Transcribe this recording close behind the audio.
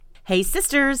Hey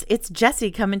sisters, it's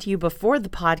Jessie coming to you before the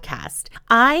podcast.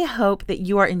 I hope that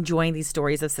you are enjoying these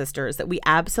stories of sisters that we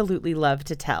absolutely love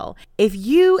to tell. If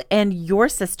you and your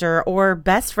sister or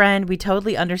best friend, we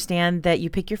totally understand that you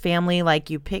pick your family like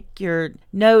you pick your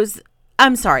nose.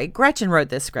 I'm sorry, Gretchen wrote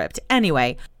this script.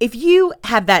 Anyway, if you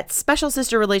have that special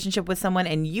sister relationship with someone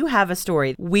and you have a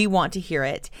story, we want to hear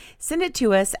it. Send it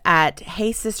to us at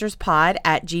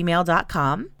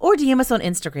heysisterspod@gmail.com or DM us on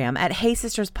Instagram at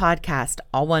heysisterspodcast,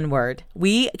 all one word.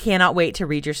 We cannot wait to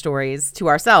read your stories to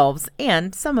ourselves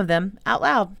and some of them out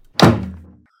loud.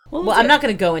 Well, I'm not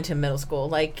going to go into middle school.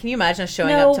 Like, can you imagine us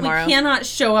showing up tomorrow? No, we cannot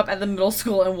show up at the middle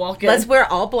school and walk in. Let's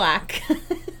wear all black.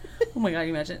 Oh my God, you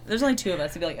imagine. There's only two of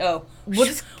us. It'd be like, oh,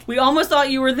 we almost thought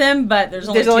you were them, but there's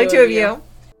only two of you.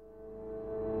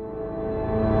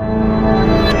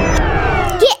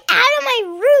 Get out of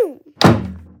my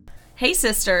room! Hey,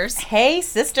 sisters. Hey,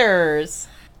 sisters.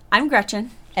 I'm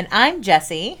Gretchen. And I'm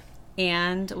Jessie.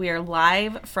 And we are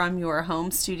live from your home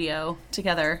studio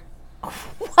together.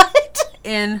 What?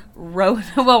 In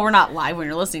well, we're not live when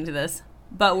you're listening to this,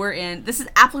 but this is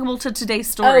applicable to today's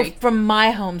story. Oh, from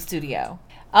my home studio.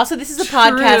 Also, this is a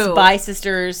podcast by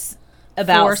sisters,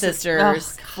 about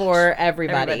sisters, for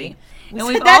everybody. We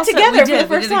said that together for the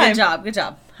first time. Good job. Good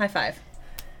job. High five.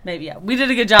 Maybe, yeah. We did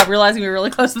a good job realizing we were really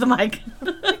close to the mic.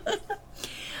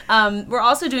 We're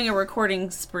also doing a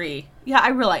recording spree. Yeah,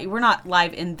 I realize we're not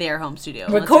live in their home studio.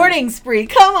 Recording spree.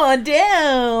 Come on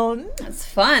down. It's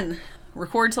fun.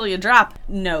 Record till you drop.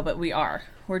 No, but we are.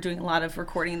 We're doing a lot of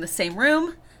recording in the same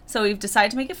room. So we've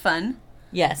decided to make it fun.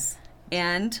 Yes.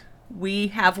 And we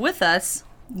have with us,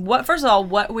 first of all,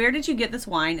 where did you get this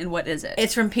wine and what is it?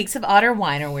 It's from Peaks of Otter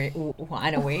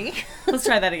Winery. Let's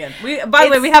try that again. By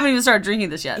the way, we haven't even started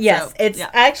drinking this yet. Yes, so,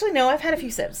 actually, no, I've had a few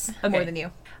sips. Okay. More than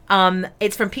you.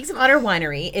 It's from Peaks of Otter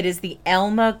Winery. It is the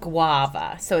Elma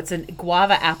Guava. So it's a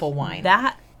guava apple wine.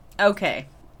 Okay.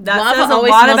 That guava says always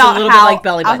a lot smells about a little bit like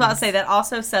belly buttons. I was about to say, that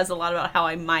also says a lot about how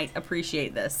I might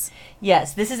appreciate this.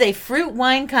 Yes, this is a fruit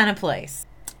wine kind of place.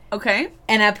 Okay.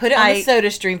 And I put it on the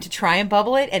soda stream to try and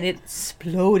bubble it, and it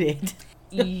exploded.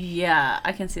 Yeah,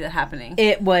 I can see that happening.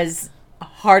 It was a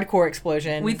hardcore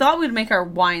explosion. We thought we'd make our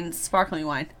wine sparkling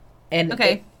wine. And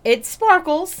it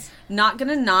sparkles. Not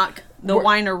gonna knock the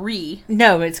winery.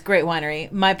 No, it's a great winery.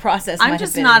 My process might have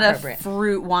been I'm just not a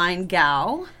fruit wine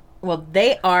gal. Well,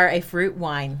 they are a fruit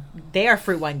wine. They are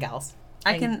fruit wine gals.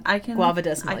 I can guava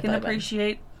does smell I can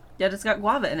appreciate that it's got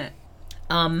guava in it.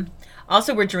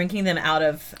 Also, we're drinking them out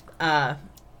of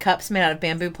cups made out of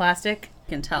bamboo plastic.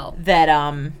 You can tell that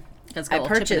I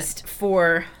purchased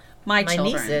for my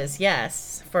children. nieces.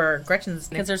 Yes, for Gretchen's,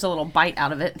 because there's a little bite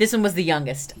out of it. This one was the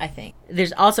youngest, I think.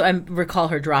 There's also, I recall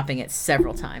her dropping it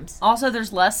several times. Also,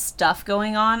 there's less stuff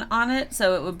going on it,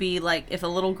 so it would be like if a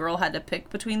little girl had to pick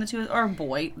between the two, or a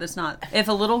boy. That's not. If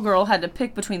a little girl had to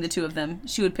pick between the two of them,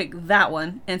 she would pick that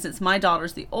one. And since my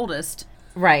daughter's the oldest.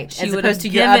 Right, she as would opposed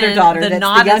have to your other daughter the that's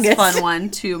not the youngest. as fun one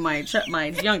to my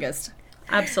youngest.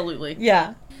 Absolutely.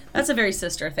 Yeah. That's a very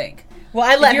sister thing. Well,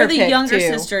 I let her pick, If you're the younger too.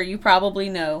 sister, you probably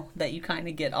know that you kind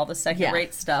of get all the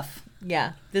second-rate stuff.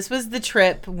 Yeah. This was the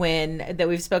trip that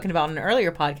we've spoken about in an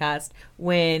earlier podcast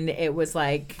when it was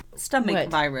like... Stomach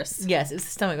virus. Yes, it was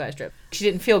the stomach virus trip. She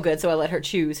didn't feel good, so I let her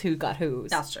choose who got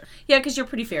whose. That's true. Yeah, because you're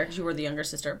pretty fair because you were the younger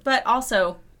sister. But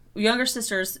also, younger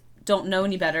sisters don't know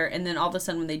any better, and then all of a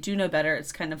sudden when they do know better,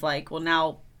 it's kind of like, well,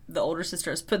 now the older sister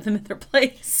has put them in their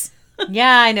place.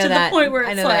 Yeah, I know that. To the point where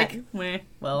it's like,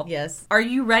 well. Yes. Are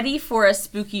you ready for a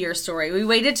spookier story? We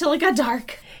waited till it got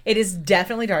dark. It is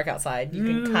definitely dark outside. You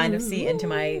can kind of see into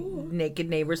my naked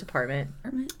neighbor's apartment.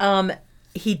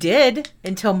 He did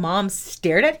until Mom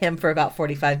stared at him for about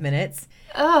 45 minutes.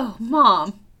 Oh,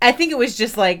 Mom. I think it was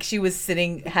just like she was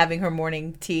sitting having her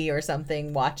morning tea or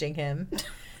something watching him.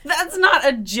 That's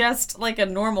not just like a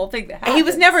normal thing that happens. He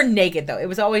was never naked, though. It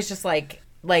was always just like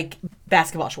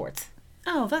basketball shorts.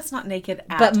 Oh, that's not naked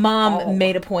at But Mom all.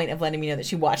 made a point of letting me know that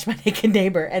she watched my naked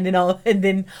neighbor, and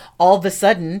then all of a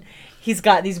sudden he's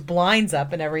got these blinds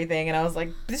up and everything, and I was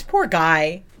like, this poor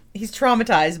guy, he's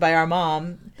traumatized by our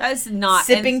mom. That is not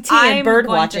sipping tea and bird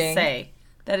watching. I'm going to say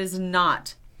that is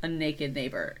not a naked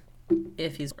neighbor.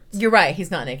 If he's You're right,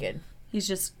 he's not naked. He's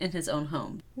just in his own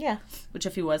home. Yeah. Which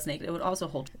if he was naked, it would also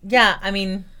hold. Yeah, I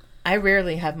mean, I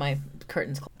rarely have my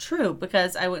curtains closed. True,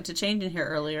 because I went to change in here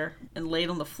earlier and laid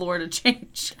on the floor to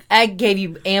change. I gave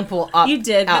you ample options. You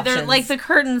did, but they're like the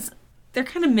curtains, they're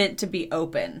kind of meant to be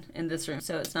open in this room,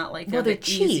 so it's not like they're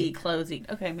cheap. Easy closing.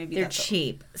 Okay, maybe they're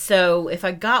cheap. So if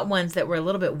I got ones that were a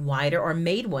little bit wider, or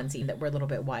made ones even that were a little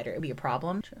bit wider, it'd be a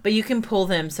problem. True. But you can pull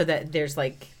them so that there's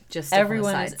like just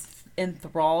everyone's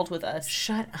enthralled with us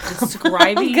Shut up.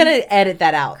 describing I'm going to edit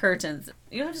that out. curtains.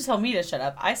 You don't have to tell me to shut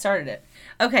up. I started it.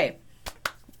 Okay,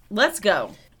 let's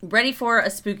go. Ready for a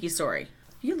spooky story.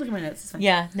 You can look at my notes. It's fine.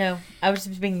 Yeah, no. I was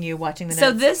just being you watching the So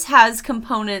notes. this has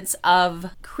components of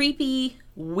creepy,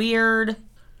 weird,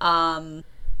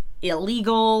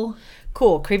 illegal,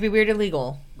 Cool. Creepy, weird,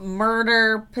 illegal.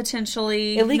 murder,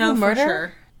 potentially. Illegal for murder?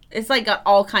 sure. It's like got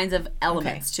all kinds of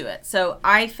elements to it. So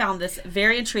I found this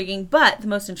very intriguing, but the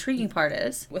most intriguing part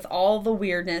is, with all the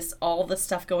weirdness, all the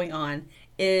stuff going on,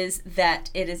 is that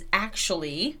it is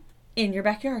actually in your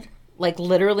backyard. Like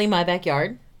literally my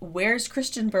backyard. Where's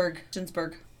Christiansburg?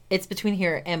 It's between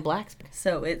here and Blacksburg.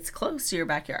 So it's close to your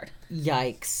backyard.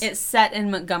 Yikes. It's set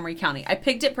in Montgomery County. I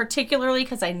picked it particularly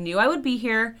because I knew I would be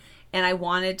here and I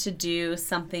wanted to do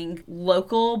something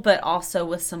local, but also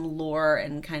with some lore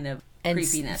and kind of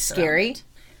creepiness. Scary? around it.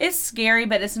 It's scary,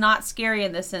 but it's not scary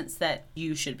in the sense that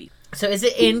you should be. So is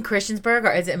it in Christiansburg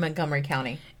or is it in Montgomery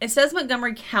County? It says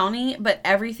Montgomery County, but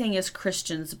everything is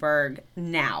Christiansburg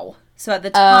now. So at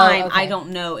the time, okay. I don't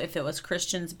know if it was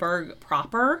Christiansburg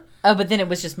proper. Oh, but then it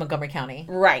was just Montgomery County.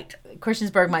 Right.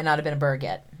 Christiansburg might not have been a burg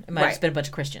yet. It might have Right. just been a bunch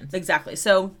of Christians. Exactly.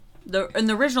 So in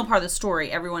the original part of the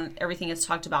story, everything is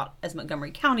talked about as Montgomery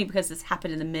County because this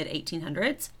happened in the mid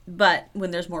 1800s. But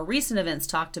when there's more recent events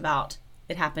talked about,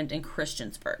 it happened in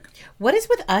Christiansburg. What is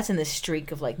with us in this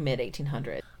streak of like mid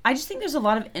 1800s? I just think there's a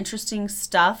lot of interesting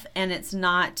stuff, and it's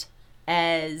not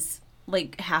as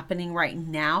like happening right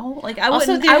now. Like I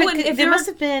wouldn't. If there must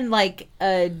have been like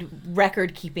a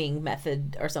record keeping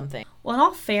method or something. Well, in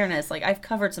all fairness, like I've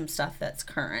covered some stuff that's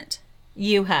current.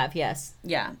 You have, yes.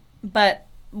 Yeah, but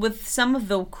with some of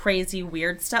the crazy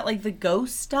weird stuff, like the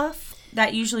ghost stuff,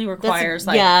 that usually requires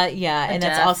like yeah, a and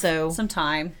that's death, also some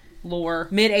time, lore.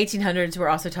 mid 1800s. We're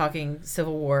also talking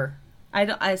Civil War I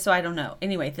don't know.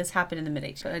 Anyway, this happened in the mid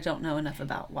 1800s. I don't know enough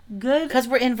about why. Good. because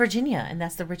we're in Virginia, and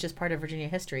that's the richest part of Virginia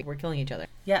history. We're killing each other.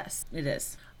 Yes, it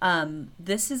is.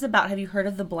 This is about. Have you heard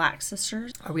of the Black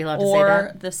Sisters? Are we allowed to say Or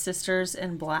that? the Sisters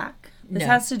in Black? This No.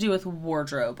 has to do with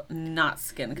wardrobe, not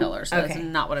skin color. So Okay. that's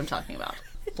not what I'm talking about.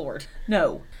 Lord,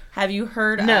 no. Have you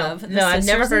heard No, of the no, I've Sisters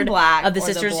never in heard Black of the or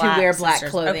sisters who Black wear black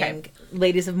Sisters? clothing, Okay.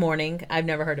 ladies of mourning. I've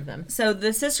never heard of them. So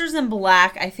the Sisters in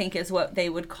Black, I think, is what they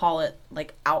would call it,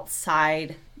 like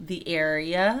outside the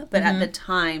area. But at the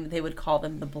time, they would call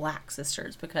them the Black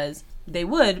Sisters because they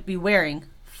would be wearing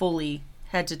fully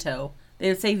head to toe. They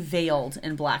would say veiled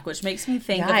in black, which makes me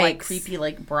think of like Yikes. creepy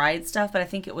like bride stuff. But I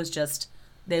think it was just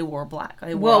they wore black.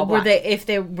 They wore all Well, were black.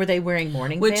 they wearing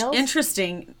mourning Which veils?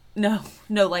 interesting. No,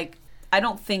 like I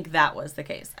don't think that was the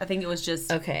case. I think it was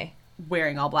just Okay.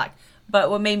 wearing all black. But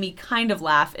what made me kind of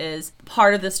laugh is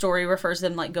part of the story refers to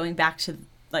them like going back to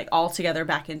like all together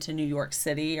back into New York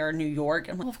City or New York.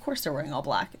 And well, of course they're wearing all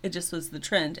black. It just was the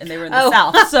trend and they were in the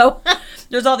South. So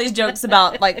there's all these jokes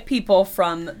about like people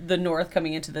from the North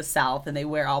coming into the South and they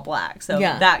wear all black. So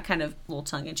Yeah. that kind of little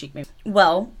tongue in cheek maybe.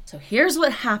 Well, so here's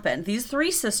what happened. These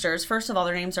three sisters, first of all,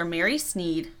 their names are Mary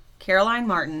Sneed, Caroline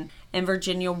Martin, and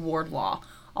Virginia Wardlaw.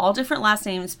 All different last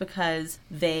names because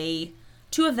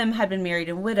two of them had been married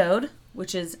and widowed,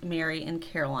 which is Mary and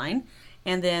Caroline.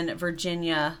 And then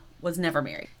Virginia was never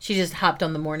married. She just hopped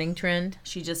on the mourning trend.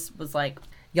 She just was like,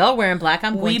 Y'all wearing black,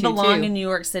 I'm we going to belong too. in New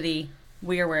York City.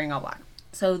 We are wearing all black.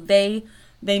 So they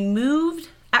moved,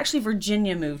 actually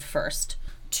Virginia moved first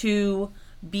to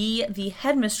be the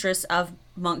headmistress of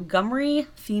Montgomery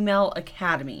Female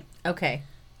Academy Okay.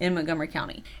 in Montgomery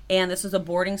County. And this was a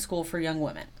boarding school for young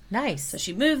women. Nice. So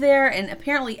she moved there, and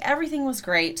apparently everything was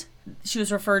great. She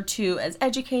was referred to as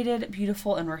educated,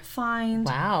 beautiful, and refined.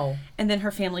 Wow. And then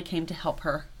her family came to help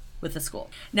her with the school.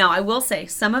 Now, I will say,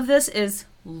 some of this is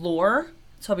lore.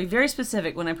 So I'll be very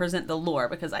specific when I present the lore,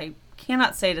 because I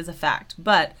cannot say it as a fact.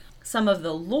 But some of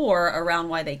the lore around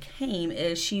why they came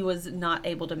is she was not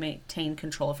able to maintain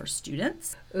control of her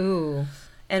students. Ooh.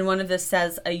 And one of this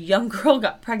says a young girl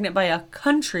got pregnant by a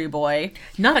country boy.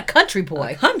 Not a country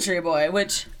boy.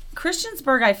 Which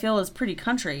Christiansburg, I feel, is pretty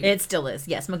country. It still is.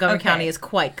 Yes, Montgomery Okay. County is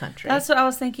quite country. That's what I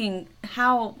was thinking.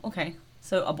 How? Okay,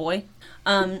 so a boy.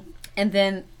 And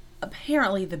then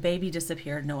apparently the baby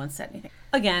disappeared. No one said anything.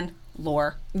 Again,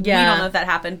 lore. We Yeah. don't know if that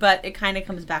happened, but it kind of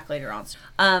comes back later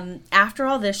on. After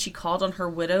all this, she called on her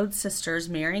widowed sisters,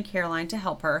 Mary and Caroline, to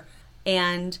help her.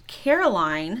 And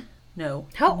Caroline, no.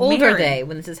 How old are Mary. they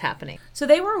when this is happening? So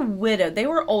they were widowed. They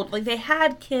were old. Like they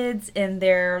had kids in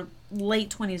their late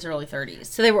 20s, early 30s.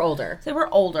 So they were older. So they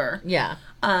were older. Yeah.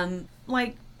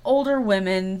 Like older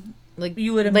women, Like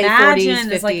you would late imagine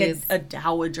 40s, is like 50s. a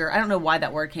dowager. I don't know why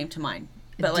that word came to mind.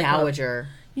 But like Dowager.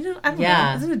 you know, I don't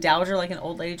Yeah. know. Isn't a dowager like an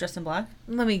old lady dressed in black?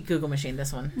 Let me Google machine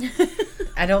this one.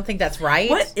 I don't think that's right.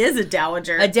 What is a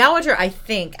dowager? A dowager, I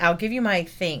think, I'll give you my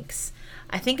thinks.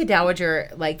 I think a dowager,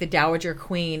 like the dowager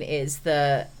queen, is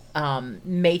the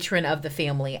matron of the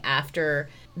family after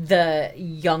the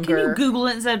younger. Can you Google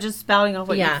it instead of just spouting off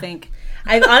what you think?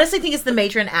 I honestly think it's the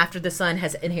matron after the son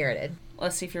has inherited.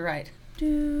 Let's see if you're right.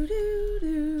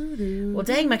 Well,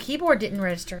 dang, my keyboard didn't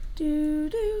register.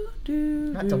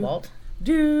 Not DeWalt.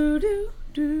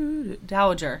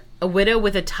 Dowager. A widow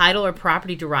with a title or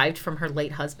property derived from her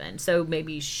late husband. So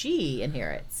maybe she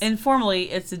inherits.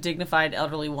 Informally, it's a dignified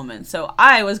elderly woman. So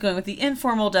I was going with the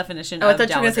informal definition of I thought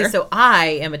dowager. you were going to say, so I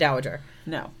am a dowager.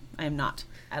 No, I am not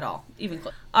at all. Even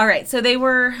close. All right, so they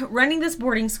were running this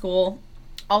boarding school,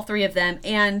 all three of them,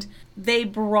 and they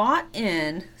brought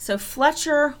in, so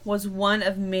Fletcher was one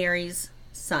of Mary's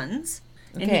sons,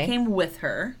 and Okay. he came with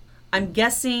her. I'm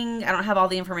guessing, I don't have all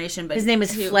the information, but His name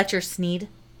is Fletcher Sneed.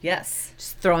 Yes.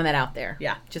 Just throwing that out there.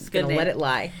 Yeah, Just good going to let name. it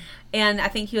lie. And I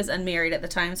think he was unmarried at the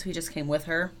time, so he just came with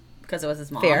her because it was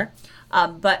his mom. Fair.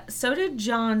 But so did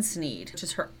John Sneed, which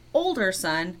is her older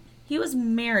son. He was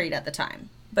married at the time,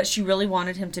 but she really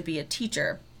wanted him to be a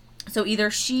teacher. So either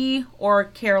she or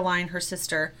Caroline, her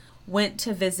sister, went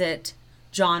to visit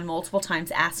John multiple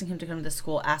times, asking him to come to the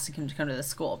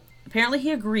school, Apparently he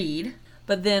agreed,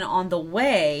 but then on the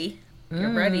way, get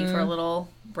ready for a little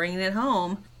bringing it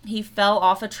home, he fell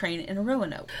off a train in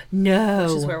Roanoke. No.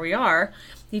 Which is where we are.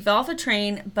 He fell off a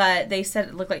train, but they said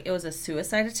it looked like it was a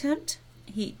suicide attempt.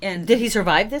 Did he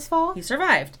survive this fall? He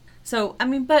survived. So, I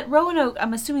mean, but Roanoke,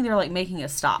 I'm assuming they're like making a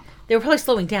stop. They were probably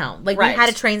slowing down. Like, Right. we had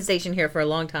a train station here for a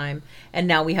long time, and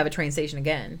now we have a train station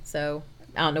again. So,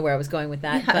 I don't know where I was going with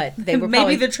that, but they were Maybe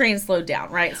probably... the train slowed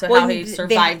down, right? So Well, how he they-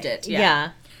 survived it.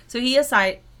 Yeah. So he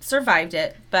survived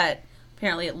it, but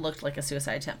apparently it looked like a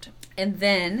suicide attempt. And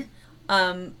then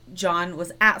John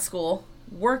was at school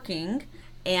working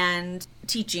and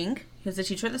teaching. He was a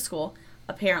teacher at the school.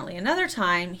 Apparently another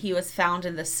time he was found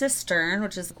in the cistern,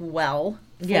 which is a well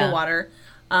full of water,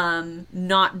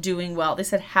 not doing well. They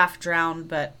said half drowned,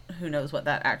 but who knows what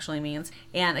that actually means.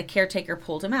 And a caretaker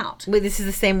pulled him out. Wait, this is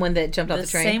the same one that jumped off the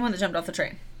train? The same one that jumped off the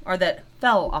train. Or that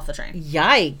fell off the train.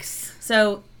 Yikes.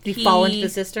 So Did he fall into the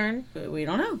cistern? We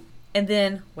don't know. And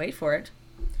then, wait for it,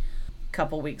 a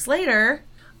couple weeks later,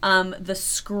 the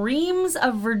screams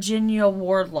of Virginia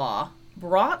Wardlaw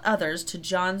brought others to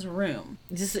John's room.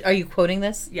 Are you quoting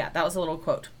this? Yeah, that was a little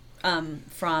quote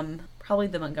from probably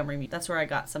the Montgomery Mutiny. That's where I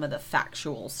got some of the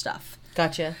factual stuff.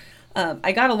 Gotcha.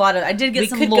 I got a lot of. I did get We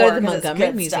some could lore go to the 'cause it's Montgomery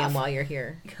good Museum stuff. while you're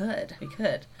here. We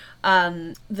could.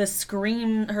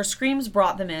 Her screams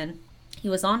brought them in. He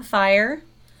was on fire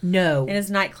No. in his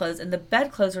night clothes, and the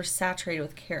bedclothes were saturated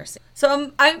with kerosene.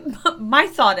 So my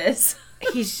thought is,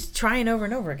 He's trying over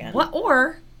and over again. what?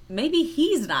 Or maybe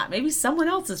he's not. Maybe someone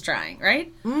else is trying,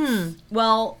 right?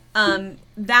 Well,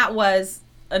 that was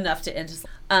enough to end his.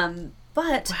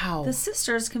 But Wow. the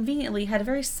sisters conveniently had a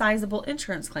very sizable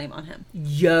insurance claim on him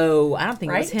Yo, I don't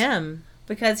think it was Right? him.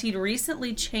 because he'd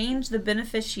recently changed the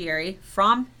beneficiary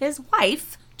from his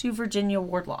wife to Virginia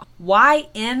Wardlaw. Why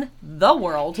in the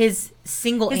world? His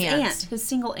single His aunt. his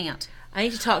single aunt. I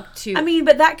need to talk to... I mean,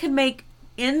 but that could make,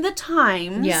 in the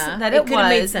times Yeah, that it it could have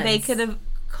made was, they sense. could have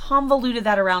convoluted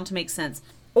that around to make sense.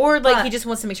 or like but- he just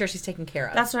wants to make sure she's taken care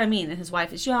of. That's what I mean. And his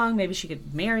wife is young. Maybe she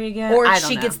could marry again. or I don't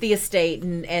she know. gets the estate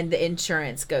and the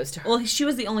insurance goes to her. Well, she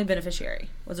was the only beneficiary.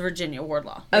 Was Virginia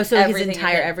Wardlaw. Oh, so his Everything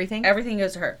entire again- everything? Everything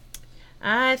goes to her.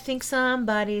 I think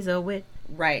somebody's a witch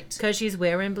Right. because she's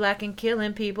wearing black and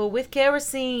killing people with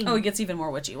kerosene. Oh, it gets even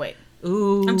more witchy. Wait.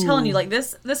 Ooh. I'm telling you, like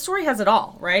this story has it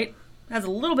all, right? Has a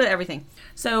little bit of everything.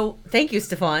 So Thank you,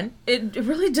 Stefan. it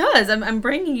really does. I'm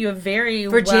bringing you a very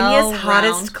Virginia's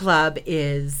hottest well-round- club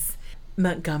is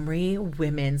Montgomery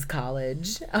Women's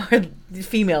College or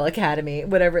Female Academy,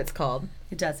 whatever it's called.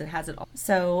 It does. It has it all.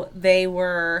 So they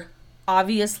were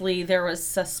obviously there was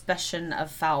suspicion of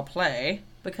foul play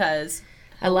because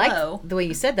I like hello, the way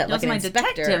you said that, That like was an my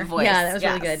inspector. detective voice. Yeah, that was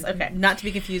really Yes, good. okay. Not to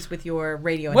be confused with your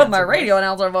radio. with my announcer radio voice.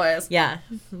 announcer voice. Yeah,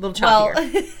 a little Well,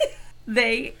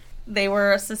 choppier. they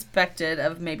were suspected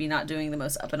of maybe not doing the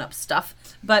most up and up stuff,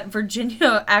 but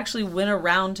Virginia actually went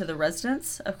around to the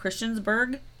residents of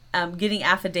Christiansburg, getting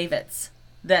affidavits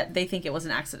that they think it was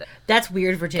an accident. That's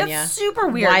weird, Virginia. That's super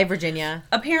weird. Why, Virginia?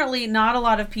 Apparently, not a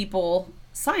lot of people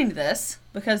signed this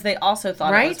because they also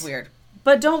thought it Right? was weird.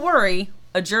 But don't worry,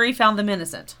 a jury found them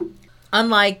innocent.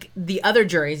 Unlike the other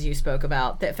juries you spoke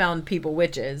about that found people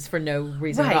witches for no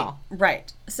reason at all.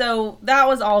 Right. So that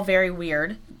was all very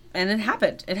weird. And it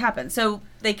happened. It happened. So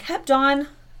they kept on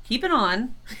keeping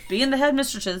on being the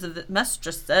headmistresses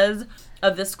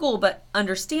of the school, but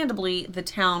understandably the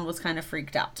town was kind of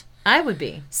freaked out. I would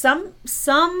be.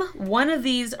 One of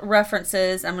these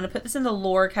references, I'm going to put this in the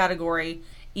lore category,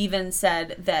 even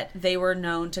said that they were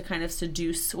known to kind of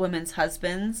seduce women's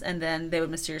husbands and then they would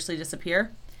mysteriously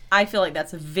disappear. I feel like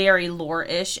that's very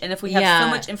lore-ish. And if we have so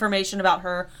much information about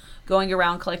her going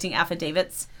around collecting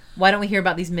affidavits, why don't we hear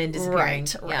about these men disappearing?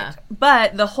 Right. Yeah.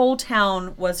 But the whole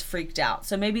town was freaked out.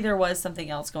 So maybe there was something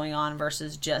else going on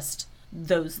versus just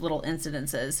those little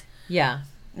incidences. Yeah.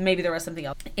 Maybe there was something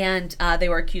else. And they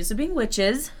were accused of being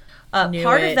witches. Knew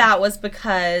Part it. of that was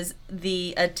because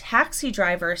a taxi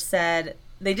driver said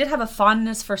they did have a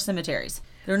fondness for cemeteries.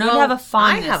 They're known to have a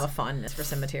fondness. I have a fondness for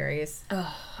cemeteries.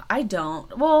 I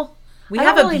don't. Well, We I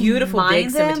have don't a really beautiful mind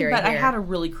big them, cemetery but I here. had a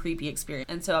really creepy experience.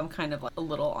 And so I'm kind of like a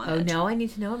little on Oh, edge. now I need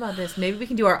to know about this. Maybe we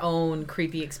can do our own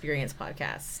creepy experience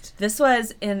podcast. This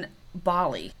was in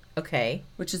Bali. Okay.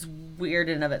 Which is weird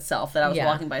in and of itself that I was Yeah.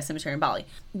 walking by a cemetery in Bali.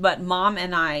 But Mom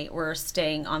and I were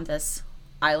staying on this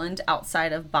island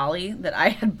outside of Bali that I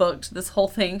had booked this whole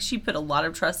thing. She put a lot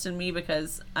of trust in me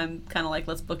because I'm kind of like,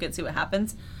 let's book it, see what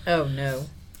happens. Oh, no.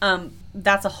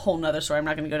 That's a whole nother story. I'm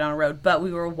not going to go down a road. But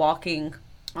we were walking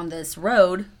on this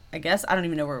road, I guess. I don't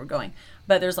even know where we're going.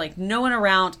 But there's like no one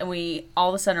around. And we all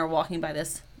of a sudden are walking by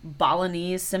this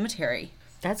Balinese cemetery.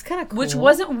 That's kind of cool. Which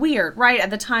wasn't weird, right? At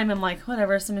the time, I'm like,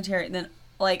 whatever, cemetery. And then,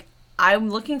 like, I'm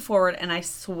looking forward, and I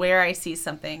swear I see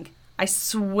something. I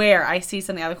swear I see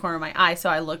something out of the corner of my eye.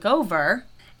 So I look over,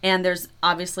 and there's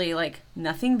obviously, like,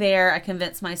 nothing there. I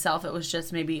convinced myself it was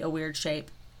just maybe a weird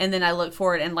shape. And then I look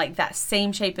forward, and, like, that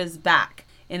same shape is back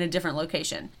in a different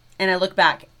location. And I look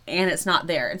back, and it's not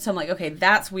there. And so I'm like, okay,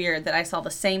 that's weird that I saw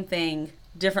the same thing,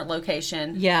 different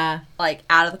location. Yeah. Like,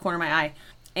 out of the corner of my eye.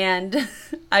 And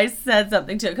I said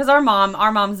something to it because our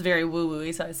mom's very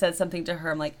woo-woo-y. So I said something to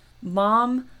her. I'm like,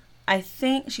 Mom, I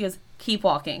think she goes, keep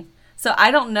walking. So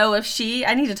I don't know if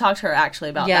I need to talk to her actually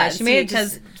about that. Yeah, she may have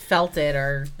just felt it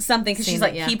or something because she's seen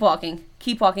like, it, yeah. keep walking,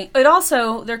 keep walking. It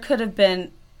also, there could have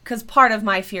been, because part of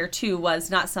my fear too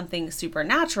was not something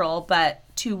supernatural, but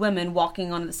two women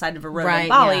walking on the side of a road in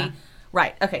Bali. Yeah.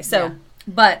 Right. Okay. So,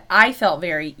 but I felt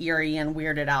very eerie and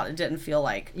weirded out. It didn't feel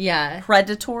like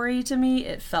predatory to me.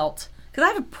 It felt, because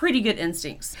I have pretty good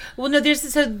instincts. Well, no,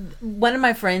 one of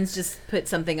my friends just put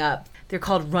something up. They're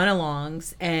called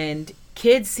run-alongs, and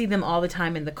kids see them all the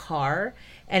time in the car,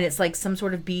 and it's like some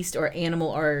sort of beast or animal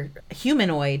or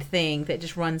humanoid thing that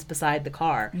just runs beside the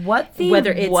car.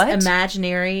 Whether it's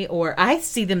imaginary or I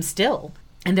see them still.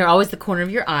 And they're always the corner of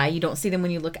your eye. You don't see them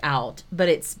when you look out, but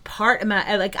it's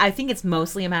I think it's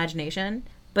mostly imagination,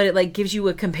 but it like gives you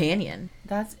a companion.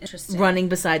 That's interesting. Running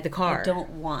beside the car. I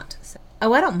don't want.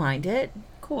 Oh, I don't mind it.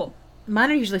 Cool. Mine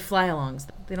are usually fly-alongs.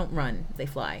 They don't run. They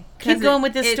fly. Keep going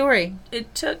with this story.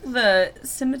 It took the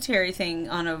cemetery thing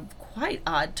on a quite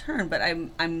odd turn, but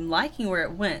I'm liking where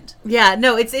it went. Yeah,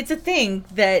 no, it's a thing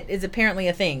that is apparently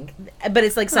a thing, but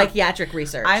it's like psychiatric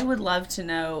research. I would love to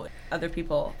know if other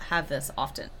people have this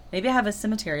often. Maybe I have a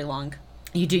cemetery long.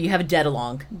 You do. You have a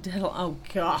dead-along. Oh,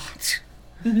 God.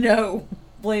 No.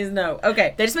 Please, no.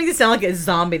 Okay. That just makes it sound like a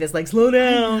zombie that's like, slow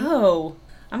down. No.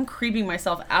 I'm creeping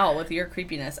myself out with your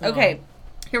creepiness. Okay,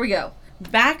 here we go.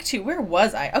 Back to, where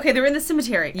was I? Okay, they were in the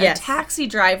cemetery. Yes. A taxi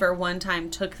driver one time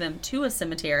took them to a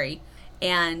cemetery,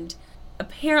 and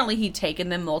apparently he'd taken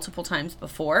them multiple times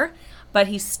before, but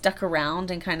he stuck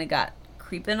around and kind of got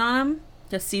creeping on them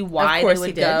to see why they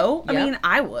would go. Yep. I mean,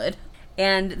 I would.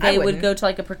 And they would go to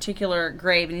like a particular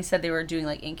grave, and he said they were doing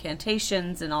like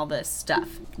incantations and all this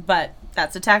stuff. But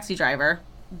that's a taxi driver.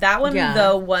 That one,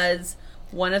 though, was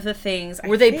one of the things.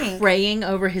 Were they praying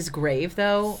over his grave,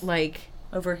 though? Like,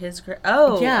 over his grave?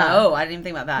 Oh, yeah. Oh, I didn't even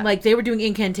think about that. Like, they were doing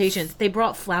incantations. They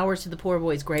brought flowers to the poor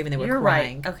boy's grave, and they were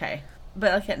crying. Right. Okay.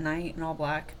 But like at night and all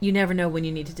black. You never know when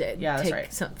you need to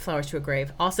take some flowers to a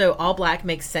grave. Also, all black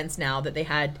makes sense now that they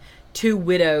had 2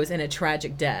 widows and a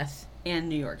tragic death. And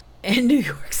New York. And New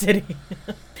York City.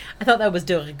 I thought that was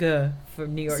de rigueur for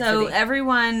New York City. So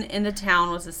everyone in the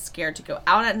town was scared to go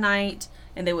out at night,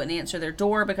 and they wouldn't answer their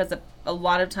door because a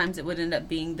lot of times it would end up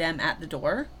being them at the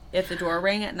door if the door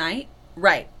rang at night.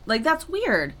 Right. Like, that's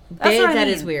weird. That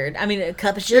is weird. I mean, a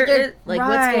cup of sugar? What's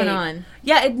going on?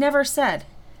 Yeah, it never said.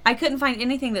 I couldn't find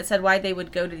anything that said why they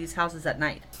would go to these houses at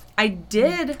night. I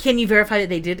did. Can you verify that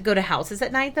they did go to houses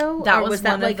at night, though? That or was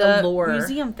that one like of the a lore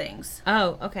museum things.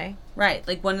 Oh, okay. Right.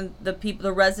 Like, one of the people,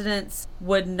 the residents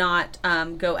would not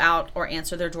go out or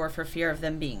answer their door for fear of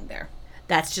them being there.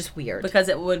 That's just weird. Because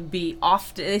it would be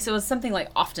often, it was something like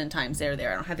oftentimes they're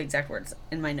there. I don't have the exact words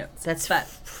in my notes. That's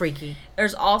freaky.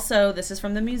 There's also, this is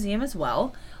from the museum as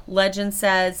well, legend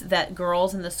says that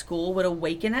girls in the school would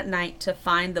awaken at night to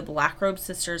find the Black Robe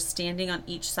sisters standing on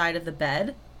each side of the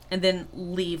bed. and then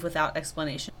leave without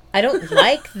explanation. I don't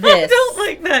like this. I don't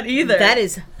like that either. That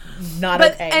is not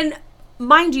But okay. and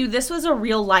mind you, this was a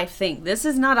real life thing. This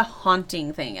is not a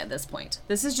haunting thing at this point.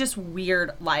 This is just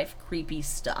weird life, creepy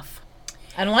stuff.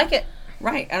 I don't like it.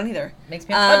 Right, I don't either. Makes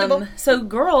me uncomfortable. So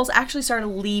girls actually started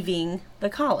leaving the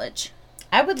college.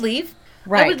 I would leave.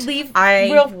 Right. I would leave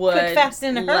I real would quick, fast,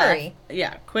 in a hurry.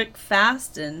 Yeah, quick,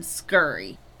 fast, and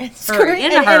scurry. Scurry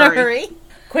in a hurry.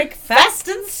 Quick, fast,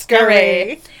 and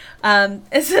scurry.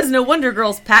 It says, no wonder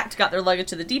girls packed, got their luggage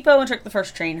to the depot, and took the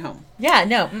first train home. Yeah,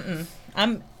 no.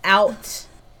 I'm out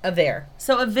of there.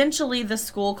 So eventually the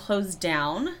school closed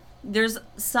down. There's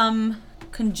some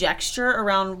conjecture,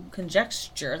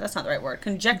 that's not the right word,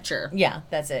 conjecture Yeah,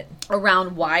 that's it.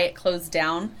 around why it closed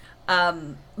down.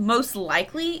 Most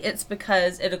likely it's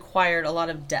because it acquired a lot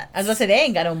of debt. I was going to say, they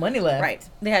ain't got no money left. Right.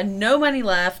 They had no money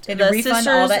left. They had to refund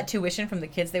all that tuition from the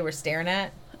kids they were staring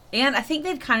at. And I think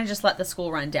they'd kind of just let the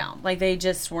school run down. Like, they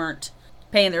just weren't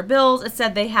paying their bills. It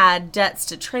said they had debts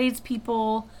to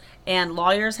tradespeople, and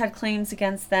lawyers had claims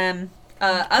against them.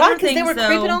 Probably because they were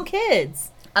creeping on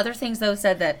kids. Other things, though,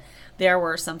 said that there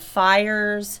were some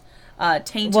fires,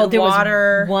 tainted there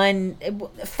water. was one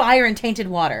fire and tainted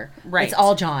water. Right. It's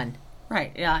all John.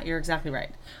 Right. Yeah, you're exactly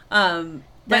right. But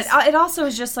it also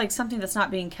is just like something that's not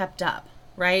being kept up,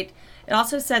 right? It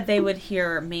also said they would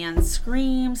hear man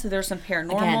scream, so there's some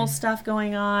paranormal stuff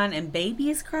going on, and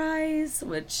babies' cries,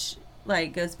 which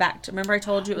like goes back to, remember I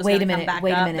told you it was going to come back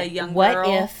up, the young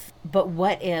girl?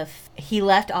 What if he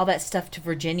left all that stuff to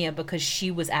Virginia because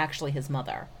she was actually his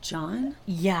mother? John?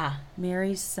 Yeah.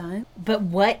 Mary's son? But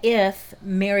what if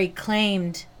Mary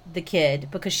claimed the kid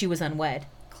because she was unwed?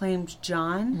 Claimed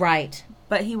John? Right.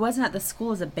 But he wasn't at the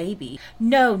school as a baby.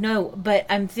 No, but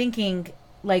I'm thinking,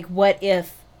 like, what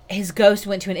if his ghost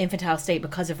went to an infantile state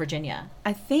because of Virginia?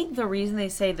 I think the reason they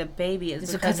say the baby is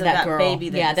because of that girl. baby.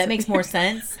 That makes more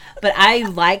sense. But I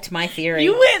liked my theory.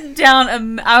 You went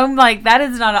down, I'm like, that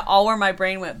is not at all where my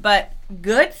brain went, but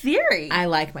good theory. I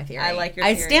like my theory. I like your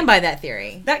theory. I stand by that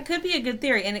theory. That could be a good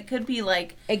theory, and it could be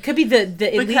like... It could be at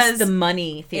least the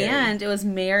money theory. And it was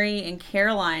Mary and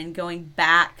Caroline going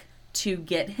back to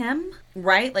get him,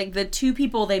 right? Like the two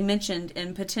people they mentioned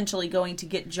and potentially going to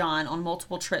get John on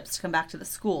multiple trips to come back to the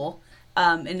school,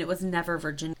 and it was never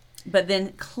Virginia. But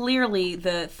then clearly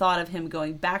the thought of him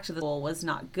going back to the school was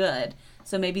not good.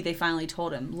 So maybe they finally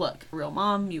told him, look, real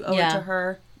mom, you owe it to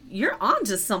her. You're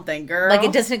onto something, girl. Like,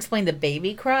 it doesn't explain the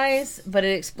baby cries, but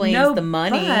it explains the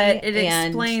money. But it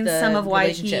explains some of why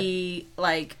relationship. he,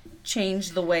 like,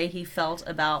 changed the way he felt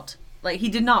about... Like, he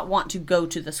did not want to go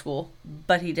to the school,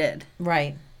 but he did.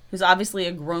 Right. He was obviously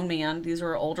a grown man. These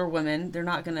were older women. They're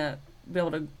not going to be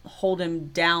able to hold him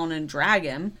down and drag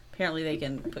him. Apparently, they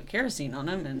can put kerosene on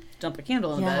him and dump a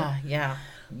candle in bed. Yeah.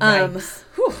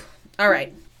 All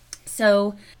right.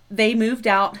 So, they moved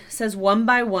out, says one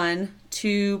by one,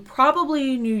 to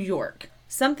probably New York.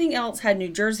 Something else had New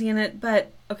Jersey in it,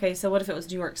 but, okay, so what if it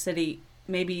was New York City?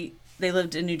 Maybe they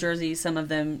lived in New Jersey, some of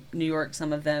them New York,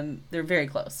 some of them, they're very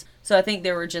close. So I think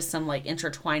there were just some like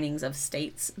intertwinings of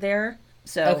states there.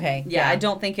 So okay, yeah, I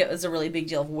don't think it was a really big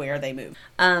deal of where they moved.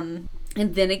 And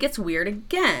then it gets weird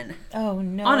again. Oh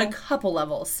no. On a couple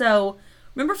levels. So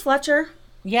remember Fletcher?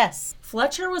 Yes.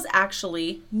 Fletcher was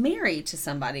actually married to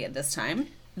somebody at this time.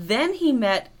 Then he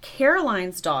met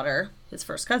Caroline's daughter, his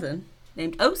first cousin,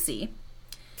 named Osie.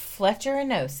 Fletcher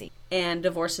and Osie. And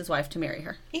divorced his wife to marry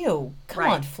her. Ew. Come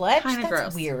on, Fletch. Kinda That's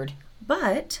gross. weird.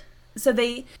 But, so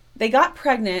they got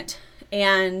pregnant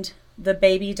and the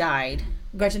baby died.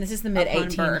 Gretchen, this is the mid Upon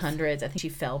 1800s. I think she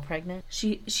fell pregnant.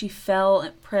 She fell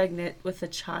pregnant with a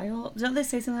child. Don't they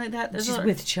say something like that? She's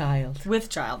with child. With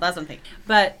child, that's what I'm thinking.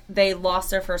 But they lost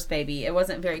their first baby. It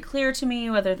wasn't very clear to me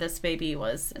whether this baby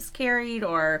was miscarried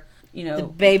or, you know. The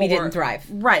baby didn't thrive.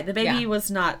 Right, the baby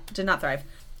did not thrive.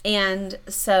 And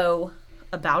so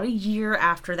about a year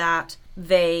after that,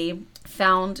 they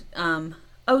found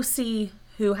Osie,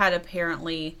 who had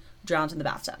apparently drowned in the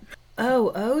bathtub.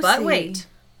 Oh, Osie. But wait.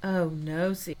 Oh,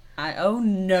 no,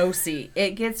 see.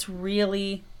 It gets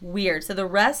really weird. So the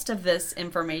rest of this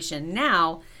information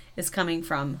now is coming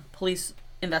from police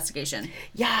investigation.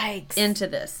 Yikes. Into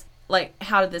this. Like,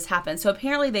 how did this happen? So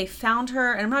apparently they found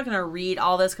her, and I'm not going to read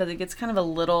all this because it gets kind of a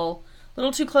little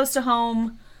too close to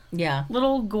home. Yeah.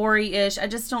 Little gory-ish. I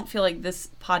just don't feel like this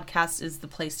podcast is the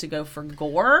place to go for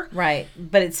gore. Right.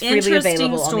 But it's freely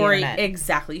available story. On the internet.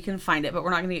 Exactly. You can find it, but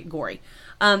we're not going to get gory.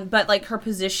 But, like, her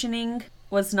positioning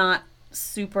was not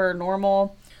super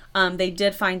normal. They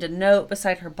did find a note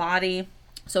beside her body.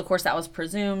 So, of course, that was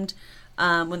presumed.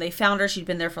 When they found her, she'd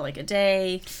been there for, like, a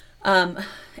day. And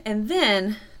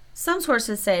then Some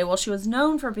sources say, well, she was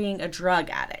known for being a drug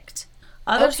addict.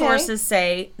 Other Okay. sources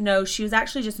say, no, she was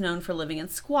actually just known for living in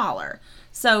squalor.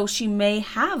 So she may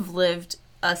have lived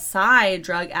aside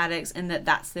drug addicts and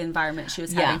that's the environment she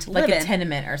was having to live like in. a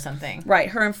tenement or something. Right.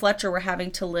 Her and Fletcher were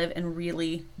having to live in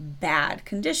really bad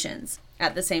conditions.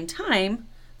 At the same time,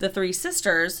 the three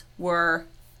sisters were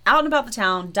out and about the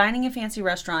town, dining in fancy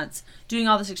restaurants, doing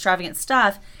all this extravagant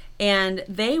stuff. And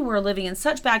they were living in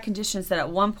such bad conditions that at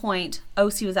one point,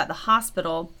 O.C. was at the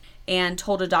hospital and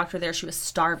told a doctor there she was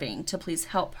starving to please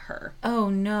help her. Oh,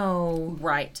 no.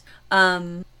 Right.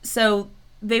 So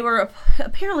they were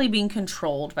apparently being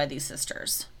controlled by these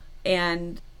sisters.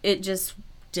 And it just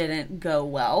didn't go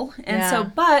well. And so,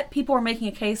 but people were making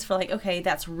a case for like, okay,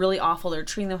 that's really awful. They're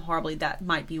treating them horribly. That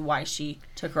might be why she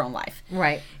took her own life.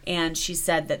 Right. And she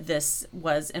said that this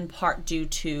was in part due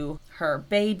to her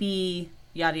baby,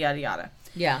 yada, yada, yada.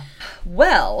 Yeah.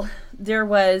 Well, there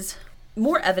was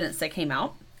more evidence that came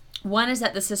out. One is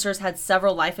that the sisters had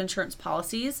several life insurance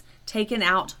policies taken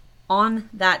out on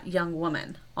that young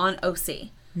woman, on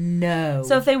O.C. No.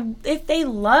 So if they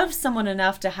loved someone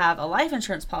enough to have a life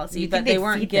insurance policy, but they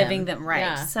weren't giving them right.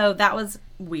 Yeah. So that was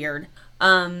weird.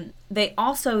 They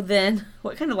also then,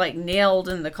 what kind of like nailed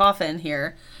in the coffin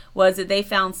here, was that they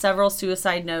found several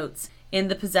suicide notes in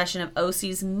the possession of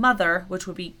O.C.'s mother, which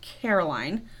would be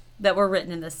Caroline, that were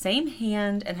written in the same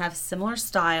hand and have similar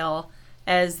style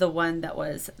as the one that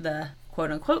was the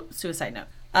quote-unquote suicide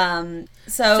note.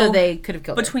 So they could have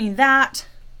killed her. between that,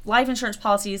 life insurance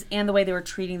policies, and the way they were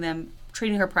treating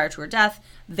her prior to her death,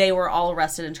 they were all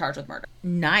arrested and charged with murder.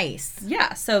 Nice.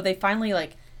 Yeah, so they finally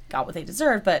like got what they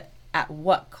deserved, but at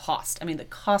what cost? I mean, the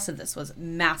cost of this was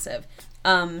massive.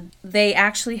 They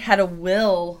actually had a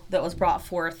will that was brought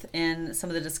forth in some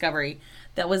of the discovery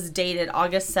that was dated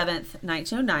August 7th,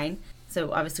 1909.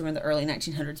 So obviously we're in the early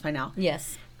 1900s by now.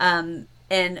 Yes.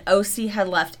 And O.C. had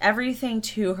left everything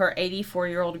to her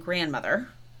 84-year-old grandmother.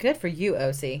 Good for you,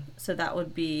 O.C. So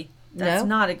that's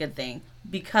not a good thing,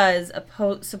 because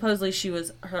supposedly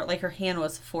her hand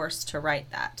was forced to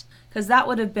write that, because that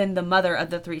would have been the mother of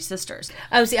the three sisters.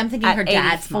 Oh, see, I'm thinking At her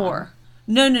dad's 84. mom.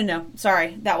 No.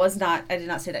 Sorry, that was not. I did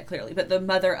not say that clearly. But the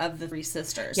mother of the three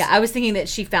sisters. Yeah, I was thinking that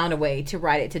she found a way to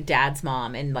write it to dad's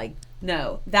mom and like.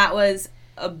 No, that was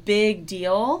a big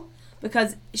deal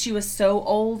because she was so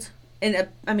old. And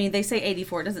I mean, they say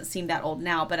 84. It doesn't seem that old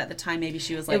now, but at the time, maybe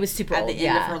she was like It was super at old, the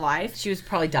end of her life. She was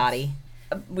probably Dottie.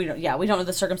 We don't know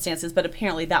the circumstances, but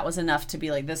apparently that was enough to be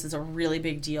like, this is a really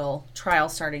big deal. Trial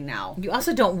starting now. You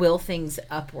also don't will things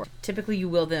upward. Typically, you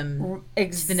will them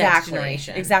Exactly. the next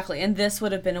generation. Exactly. And this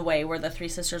would have been a way where the three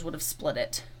sisters would have split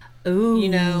it. Ooh. You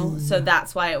know? So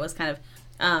that's why it was kind of...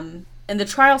 and the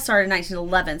trial started in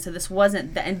 1911, so this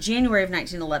wasn't... in January of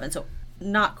 1911, so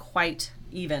not quite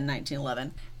even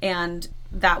 1911. And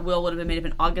that will would have been made up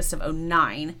in August of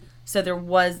 09. So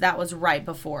that was right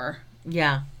before...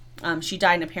 Yeah. She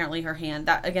died, and apparently her hand...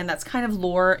 that's kind of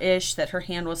lore-ish, that her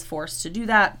hand was forced to do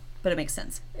that, but it makes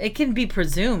sense. It can be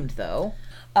presumed, though.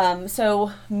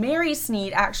 So Mary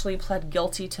Sneed actually pled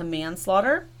guilty to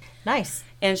manslaughter. Nice.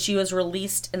 And she was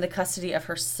released in the custody of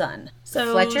her son.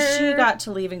 So Fletcher? she got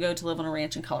to leave and go to live on a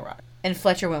ranch in Colorado. And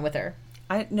Fletcher went with her.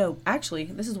 No, actually,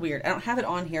 this is weird. I don't have it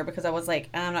on here because I was like,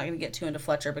 I'm not going to get too into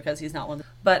Fletcher because he's not one of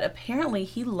them. But apparently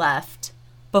he left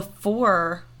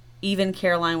before even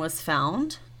Caroline was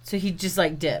found. So he just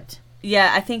like dipped.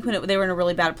 Yeah, I think when they were in a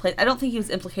really bad place. I don't think he was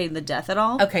implicated in the death at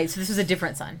all. Okay, so this was a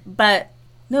different son. But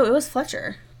no, it was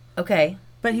Fletcher. Okay.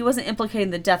 But he wasn't implicated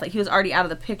in the death. Like, he was already out of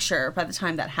the picture by the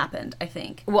time that happened, I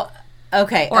think. Well,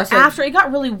 okay. Or so after. It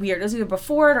got really weird. It was either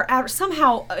before it or after.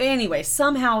 Somehow, anyway,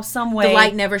 somehow, some way. the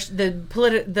light never,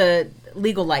 the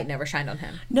legal light never shined on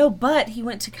him. No, but he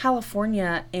went to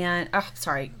California and,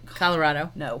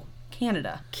 Colorado. No,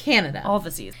 Canada. Canada. All the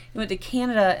seas. He went to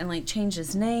Canada and, like, changed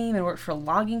his name and worked for a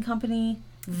logging company.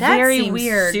 That Very seems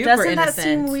weird. super Doesn't that innocent.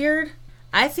 seem weird?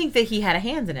 I think that he had a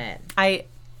hand in it.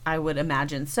 I would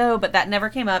imagine so, but that never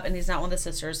came up, and he's not one of the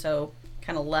sisters, so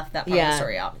kind of left that part of the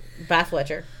story out. Bath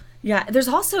Fletcher. Yeah, there's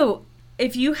also,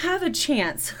 if you have a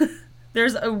chance,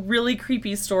 there's a really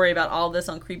creepy story about all this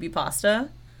on Creepypasta.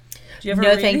 Do you ever No,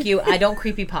 read thank it? you. I don't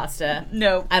creepypasta.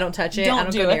 No. I don't touch it. Don't I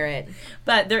don't do go it. near it.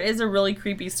 But there is a really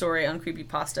creepy story on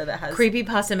Creepypasta that has...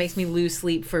 Creepypasta makes me lose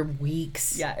sleep for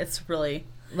weeks. Yeah, it's really...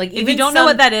 Like, If you don't know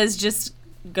what that is, just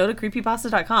go to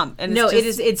creepypasta.com. And No,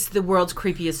 it's it's the world's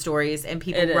creepiest stories, and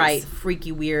people It is. write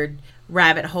freaky, weird,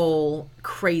 rabbit hole,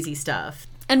 crazy stuff.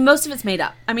 And most of it's made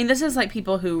up. I mean, this is like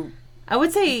people who... I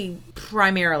would say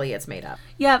primarily it's made up.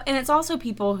 Yeah, and it's also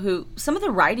people who... Some of the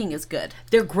writing is good.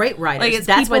 They're great writers. Like, it's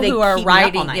That's people why they who are keep me up all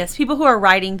writing... night. Yes, people who are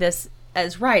writing this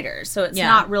as writers, so it's Yeah.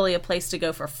 not really a place to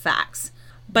go for facts.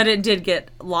 But it did get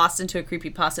lost into a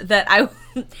creepypasta that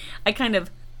I kind of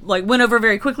like went over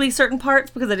very quickly certain parts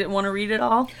because I didn't want to read it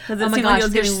all because it Oh my seemed like gosh, it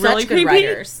was they're getting such really good creepy.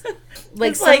 writers.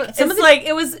 Like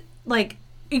It was like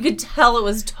you could tell it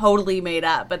was totally made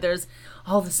up, but there's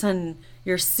all of a sudden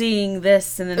you're seeing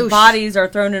this and then Oosh. bodies are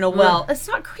thrown in a well. It's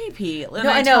not creepy. No,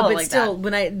 I know, but still,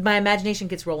 when my imagination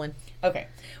gets rolling. Okay.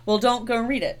 Well, don't go and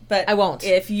read it. But I won't.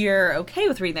 If you're okay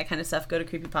with reading that kind of stuff, go to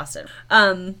Creepypasta.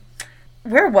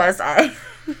 Where was I?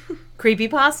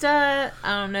 Creepypasta?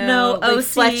 I don't know. No, like OC,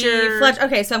 Fletcher.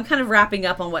 Okay, so I'm kind of wrapping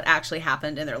up on what actually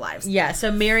happened in their lives. Yeah,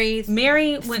 so Mary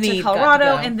Mary went to Sneed got to Colorado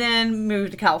go. and then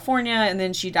moved to California, and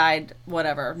then she died,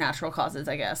 whatever, natural causes,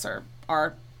 I guess, or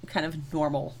are kind of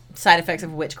normal. side effects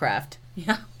of witchcraft.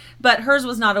 Yeah. But hers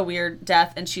was not a weird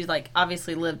death, and she's like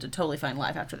obviously lived a totally fine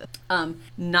life after this.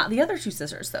 Not the other two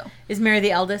sisters though. Is Mary the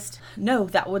eldest? No,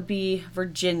 that would be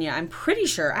Virginia. I'm pretty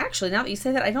sure. Actually, now that you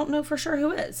say that, I don't know for sure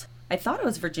who is. I thought it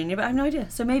was Virginia, but I have no idea.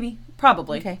 So maybe,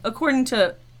 probably. Okay. According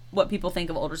to what people think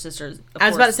of older sisters, of I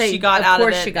was about to say, she got of out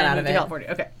course of it. she got and out of moved to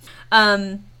it.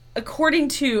 California. Okay. According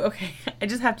to I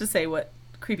just have to say what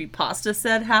Creepypasta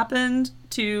said happened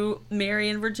to Mary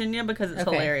and Virginia because it's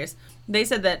Okay. hilarious. They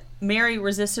said that Mary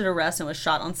resisted arrest and was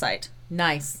shot on sight.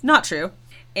 Nice. Not true.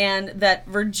 And that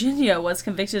Virginia was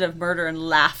convicted of murder and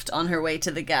laughed on her way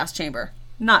to the gas chamber.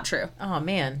 Not true. Oh,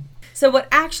 man. So what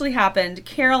actually happened,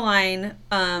 Caroline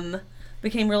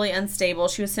became really unstable.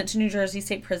 She was sent to New Jersey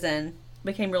State Prison,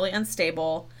 became really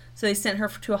unstable. So they sent her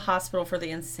to a hospital for the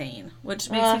insane, which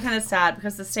makes me kind of sad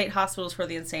because the state hospitals for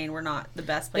the insane were not the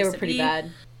best place They to were pretty be.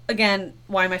 bad. Again,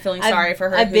 why am I feeling sorry for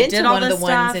her? I've who been did to all one of this the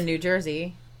stuff? ones in New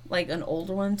Jersey. Like an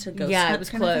older one to ghost Yeah, hunt it was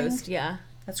kind of thing? closed. Yeah.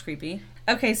 That's creepy.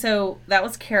 Okay, so that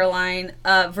was Caroline.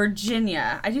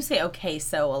 Virginia. I do say okay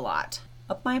so a lot.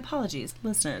 My apologies,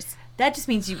 listeners. That just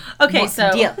means you Okay, want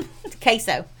some so- dip.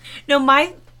 Queso. No,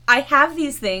 I have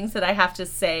these things that I have to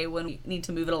say when we need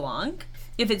to move it along.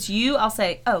 If it's you, I'll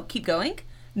say, oh, keep going.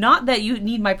 Not that you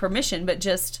need my permission, but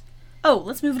just, oh,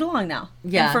 let's move it along now.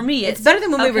 Yeah. And for me, it's better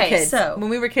than when we were okay, kids. So, When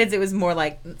we were kids, it was more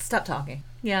like, stop talking.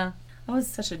 Yeah. I was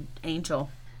such an angel.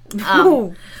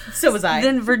 So was I.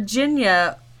 Then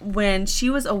Virginia, when she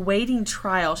was awaiting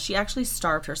trial, she actually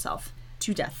starved herself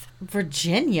to death.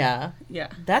 Virginia? Yeah.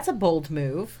 That's a bold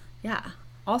move. Yeah.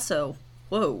 Also,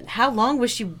 whoa. How long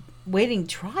was she waiting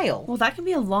trial? Well, that can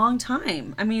be a long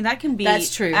time. I mean, that can be...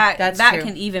 That's true. That true.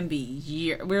 can even be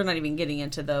year. We're not even getting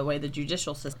into the way the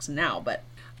judicial system now, but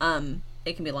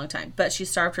it can be a long time. But she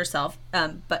starved herself.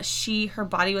 But her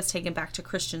body was taken back to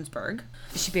Christiansburg.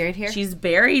 Is she buried here? She's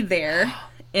buried there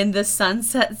in the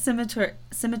Sunset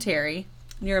Cemetery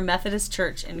near a Methodist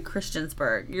church in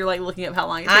Christiansburg. You're like looking up how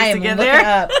long it takes I am to get looking there.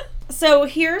 up. So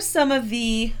here's some of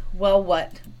the, well,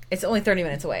 what? It's only 30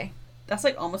 minutes away. That's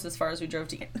like almost as far as we drove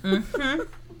to get.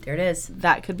 There it is.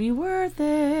 That could be worth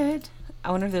it.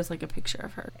 I wonder if there's like a picture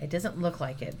of her. It doesn't look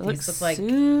like it. It These looks look like...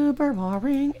 super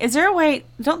boring. Is there a way?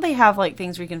 Don't they have like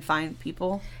things where you can find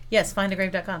people? Yes,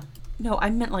 findagrave.com. No, I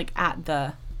meant like at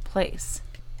the place.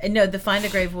 And no, the Find a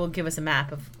Grave will give us a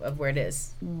map of where it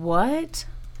is. What?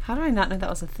 How do I not know that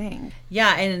was a thing?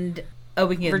 Yeah, and... Oh,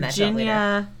 we can get into that later.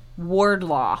 Virginia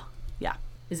Wardlaw. Yeah.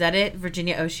 Is that it?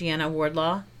 Virginia Oceana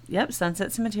Wardlaw? Yep.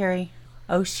 Sunset Cemetery.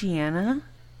 Oceana.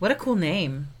 What a cool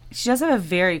name. She does have a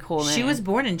very cool name. She was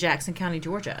born in Jackson County,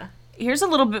 Georgia. Here's a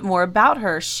little bit more about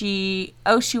her. She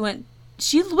went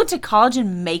to college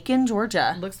in Macon,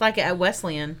 Georgia. Looks like it at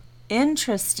Wesleyan.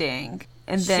 Interesting.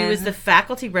 And then She was the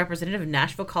faculty representative of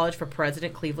Nashville College for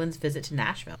President Cleveland's visit to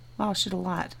Nashville. wow, she did a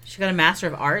lot. She got a Master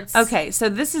of Arts. Okay, so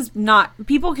this is not,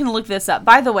 people can look this up.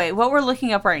 By the way, what we're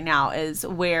looking up right now is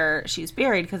where she's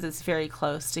buried because it's very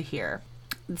close to here.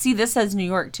 See, this says New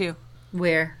York too.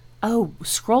 Where? Oh,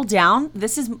 scroll down.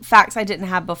 This is facts I didn't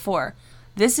have before.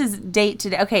 This is date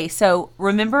today. Okay, so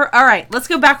remember, all right, let's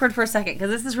go backward for a second because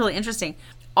this is really interesting.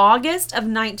 August of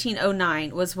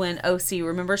 1909 was when OC,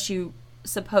 remember she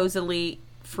supposedly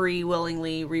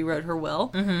willingly rewrote her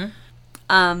will.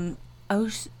 Mm-hmm.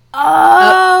 OC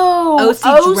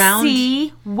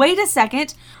drowned. Wait a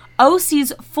second.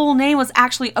 OC's full name was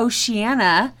actually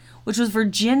Oceana, which was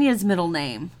Virginia's middle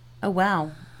name. Oh,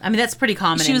 wow. I mean, that's pretty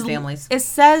common in families. It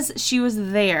says she was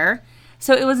there.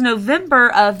 So it was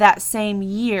November of that same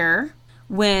year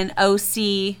when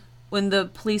the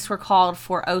police were called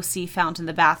for OC found in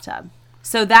the bathtub.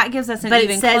 So that gives us an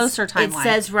even closer timeline. It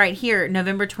says right here,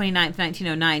 November 29th,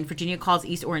 1909, Virginia calls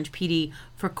East Orange PD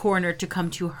for coroner to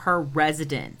come to her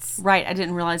residence. Right, I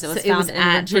didn't realize it was So found it was in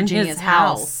at Virginia's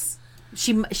house.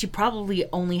 She probably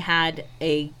only had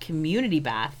a community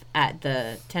bath at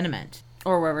the tenement.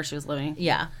 Or wherever she was living.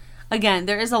 Yeah. Again,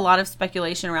 there is a lot of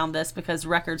speculation around this because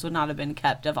records would not have been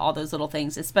kept of all those little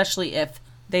things, especially if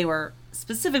they were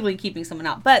specifically keeping someone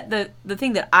out. But the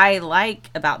thing that I like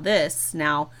about this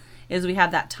now is we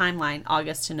have that timeline,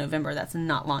 August to November. That's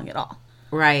not long at all.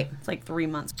 Right. It's like 3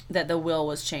 months that the will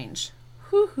was changed.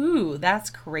 Whoo-hoo, that's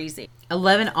crazy.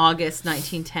 11 August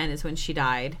 1910 is when she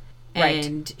died. Right.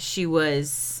 And she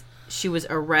was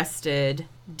arrested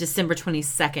December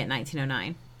 22nd,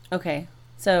 1909. Okay.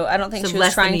 So I don't think So she was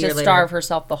less than trying a year to later. starve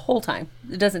herself the whole time.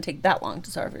 It doesn't take that long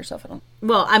to starve yourself. I don't.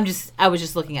 Well, I was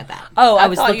just looking at that. Oh, I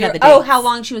was thought looking you at were- the dates. Oh, how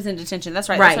long she was in detention. That's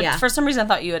right. Right, That's what- yeah. For some reason, I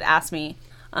thought you had asked me.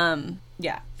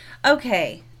 Yeah.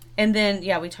 Okay. And then,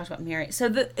 yeah, we talked about Mary.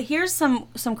 So here's some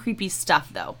creepy stuff,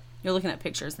 though. You're looking at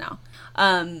pictures now.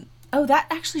 Oh, that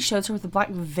actually shows her with a black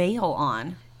veil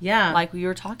on, Yeah. like we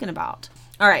were talking about.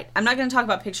 All right. I'm not going to talk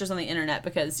about pictures on the internet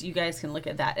because you guys can look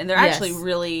at that. And they're Yes. actually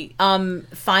really...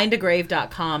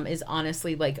 findagrave.com is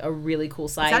honestly like a really cool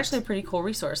site. It's actually a pretty cool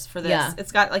resource for this. Yeah.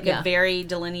 It's got like Yeah. a very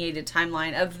delineated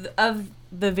timeline of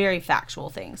the very factual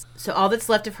things. So all that's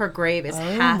left of her grave is Oh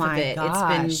half my of it.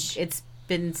 gosh. It's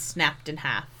been snapped in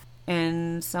half.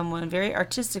 And someone very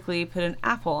artistically put an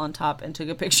apple on top and took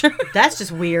a picture. That's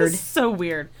just weird. So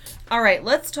weird. All right,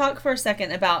 let's talk for a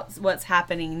second about what's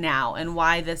happening now and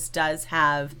why this does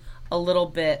have a little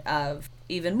bit of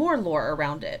even more lore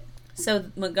around it. So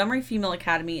Montgomery Female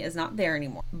Academy is not there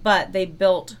anymore, but they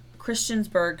built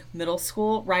Christiansburg Middle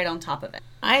School right on top of it.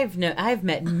 I've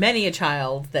met many a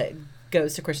child that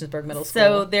goes to Christiansburg Middle School.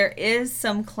 So there is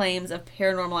some claims of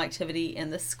paranormal activity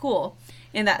in the school.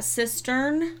 And that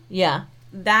cistern, yeah.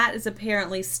 that is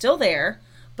apparently still there,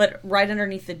 but right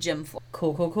underneath the gym floor.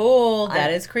 Cool.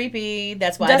 That is creepy.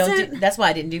 That's why that's why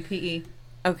I didn't do PE.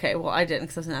 Okay, well, I didn't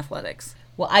because I was in athletics.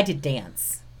 Well, I did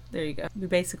dance. There you go. We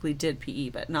basically did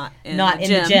PE, but not in Not the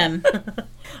in gym. the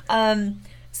gym.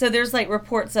 So there's like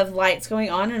reports of lights going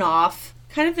on and off.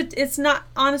 Kind of, it's not,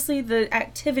 honestly, the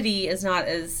activity is not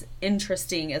as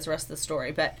interesting as the rest of the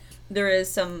story, but there is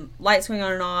some lights going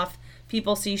on and off.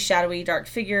 People see shadowy, dark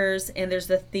figures, and there's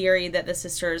the theory that the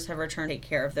sisters have returned to take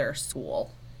care of their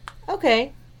school.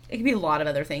 Okay. It could be a lot of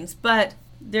other things, but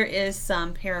there is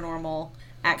some paranormal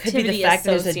Could activity be the fact that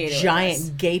there's associated a with this.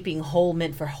 giant gaping hole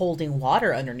meant for holding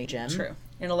water underneath gym. True.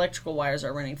 And electrical wires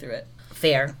are running through it.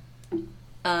 Fair.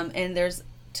 And there's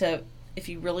if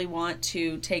you really want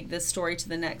to take this story to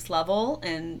the next level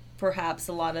and perhaps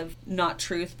a lot of not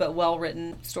truth but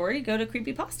well-written story, go to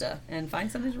Creepypasta and find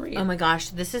something to read. Oh my gosh,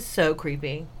 this is so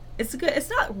creepy. It's good. It's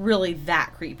not really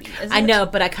that creepy, is I it? know,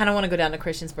 but I kind of want to go down to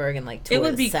Christiansburg and like tour It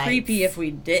would the be sites. creepy if we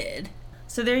did.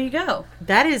 So there you go.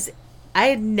 That is, I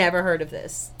had never heard of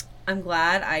this. I'm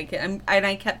glad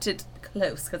I kept it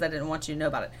close because I didn't want you to know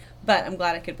about it. But I'm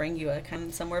glad I could bring you a kind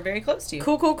of somewhere very close to you.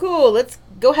 Cool. Let's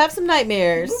go have some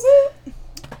nightmares.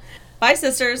 Bye,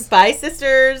 sisters. Bye,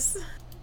 sisters.